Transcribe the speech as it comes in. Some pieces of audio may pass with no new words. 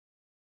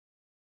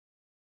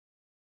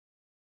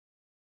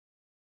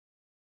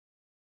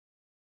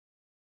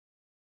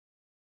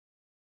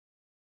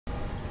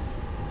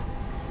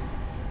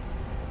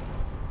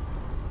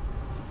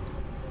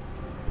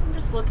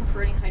just looking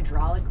for any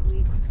hydraulic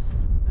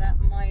leaks that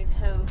might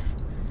have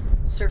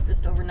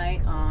surfaced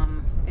overnight.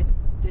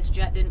 This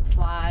jet didn't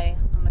fly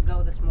on the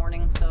go this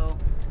morning, so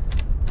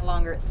the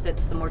longer it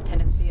sits, the more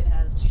tendency it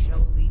has to show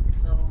a leak.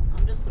 So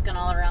I'm just looking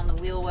all around the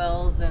wheel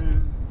wells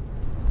and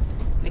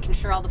making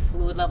sure all the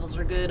fluid levels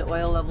are good,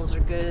 oil levels are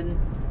good.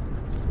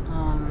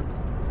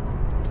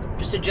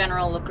 Just a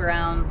general look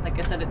around. Like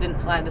I said, it didn't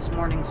fly this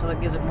morning, so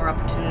that gives it more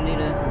opportunity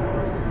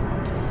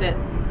to sit.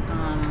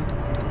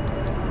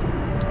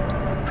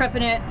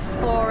 Prepping it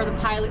for the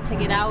pilot to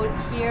get out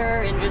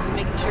here and just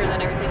making sure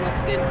that everything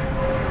looks good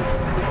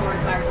before he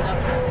fires it up.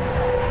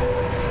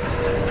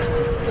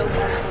 So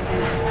far, so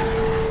good.